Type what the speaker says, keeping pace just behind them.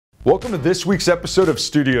Welcome to this week's episode of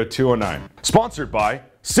Studio 209, sponsored by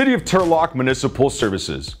City of Turlock Municipal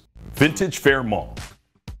Services, Vintage Faire Mall.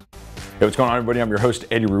 Hey, what's going on, everybody? I'm your host,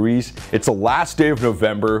 Eddie Ruiz. It's the last day of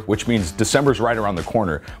November, which means December's right around the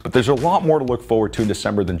corner, but there's a lot more to look forward to in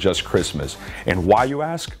December than just Christmas. And why, you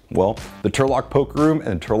ask? Well, the Turlock Poker Room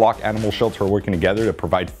and the Turlock Animal Shelter are working together to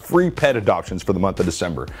provide free pet adoptions for the month of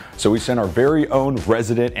December. So we sent our very own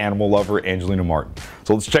resident animal lover, Angelina Martin.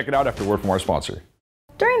 So let's check it out after a word from our sponsor.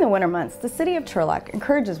 During the winter months, the City of Turlock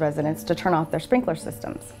encourages residents to turn off their sprinkler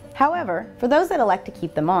systems. However, for those that elect to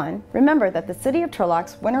keep them on, remember that the City of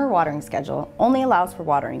Turlock's winter watering schedule only allows for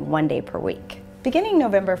watering 1 day per week. Beginning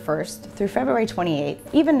November 1st through February 28th,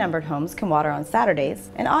 even-numbered homes can water on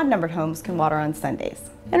Saturdays, and odd-numbered homes can water on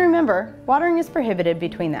Sundays. And remember, watering is prohibited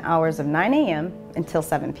between the hours of 9 a.m. until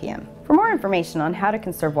 7 p.m. For more information on how to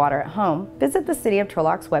conserve water at home, visit the City of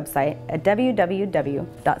Turlock's website at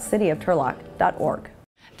www.cityofturlock.org.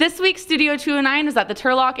 This week's Studio 209 is at the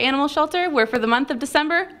Turlock Animal Shelter, where for the month of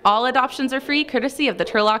December, all adoptions are free, courtesy of the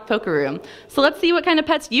Turlock Poker Room. So let's see what kind of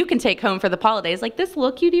pets you can take home for the holidays, like this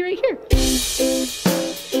little cutie right here.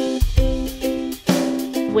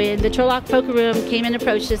 When the Turlock Poker Room came and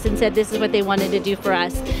approached us and said this is what they wanted to do for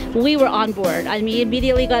us, we were on board. I mean,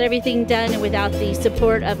 immediately got everything done, and without the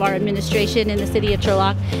support of our administration in the City of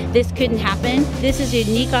Turlock, this couldn't happen. This is a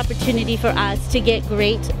unique opportunity for us to get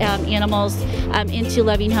great animals into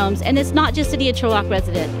loving homes, and it's not just City of Turlock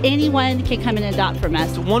resident. Anyone can come and adopt from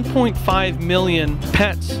us. 1.5 million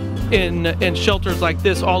pets in shelters like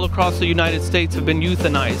this all across the United States have been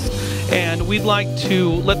euthanized. And we'd like to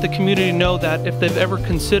let the community know that if they've ever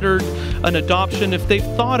considered an adoption, if they've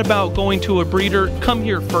thought about going to a breeder, come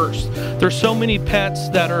here first. There's so many pets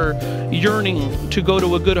that are yearning to go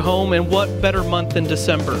to a good home, and what better month than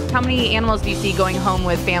December? How many animals do you see going home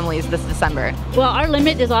with families this December? Well, our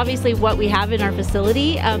limit is obviously what we have in our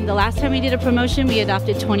facility. The last time we did a promotion, we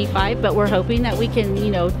adopted 25, but we're hoping that we can,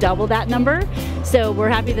 double that number. So we're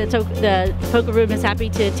happy that the Poker Room is happy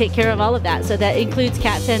to take care of all of that. So that includes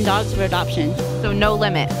cats and dogs for adoption. So no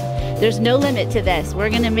limit. There's no limit to this. We're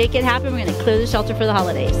going to make it happen. We're going to clear the shelter for the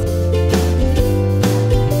holidays.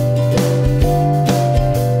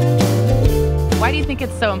 Why do you think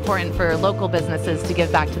it's so important for local businesses to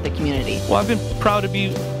give back to the community? Well, I've been proud to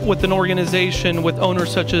be with an organization with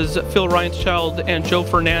owners such as Phil Reinschild and Joe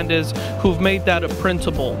Fernandez, who've made that a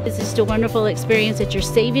principle. It's just a wonderful experience that you're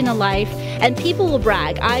saving a life, and people will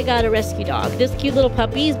brag, I got a rescue dog. This cute little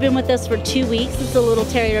puppy has been with us for 2 weeks. It's a little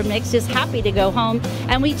terrier mix, just happy to go home.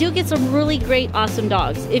 And we do get some really great, awesome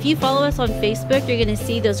dogs. If you follow us on Facebook, you're going to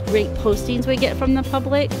see those great postings we get from the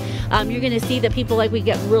public. You're going to see that people we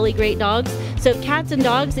get really great dogs. So cats and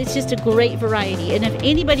dogs, it's just a great variety. And if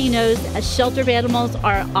anybody knows, a shelter of animals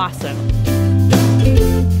are awesome.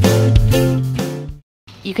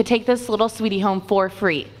 You could take this little sweetie home for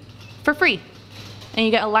free. For free. And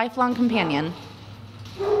you get a lifelong companion.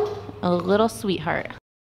 A little sweetheart.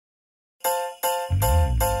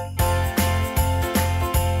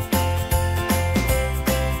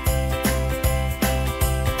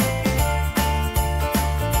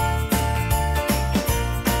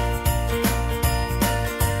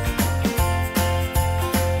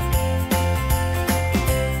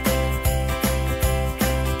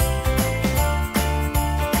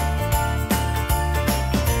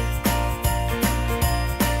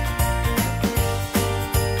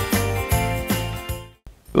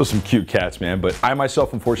 Those are some cute cats, man, but I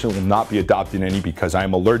myself unfortunately will not be adopting any because I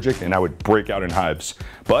am allergic and I would break out in hives.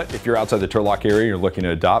 But if you're outside the Turlock area and you're looking to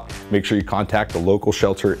adopt, make sure you contact the local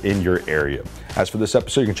shelter in your area. As for this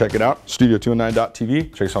episode, you can check it out,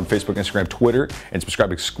 studio209.tv, check us on Facebook, Instagram, Twitter, and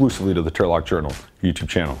subscribe exclusively to the Turlock Journal YouTube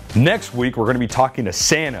channel. Next week, we're going to be talking to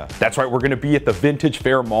Santa. That's right, we're going to be at the Vintage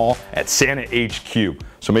Faire Mall at Santa HQ.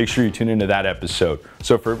 So make sure you tune into that episode.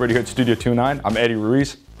 So for everybody here at Studio 209, I'm Eddie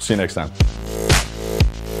Ruiz. See you next time.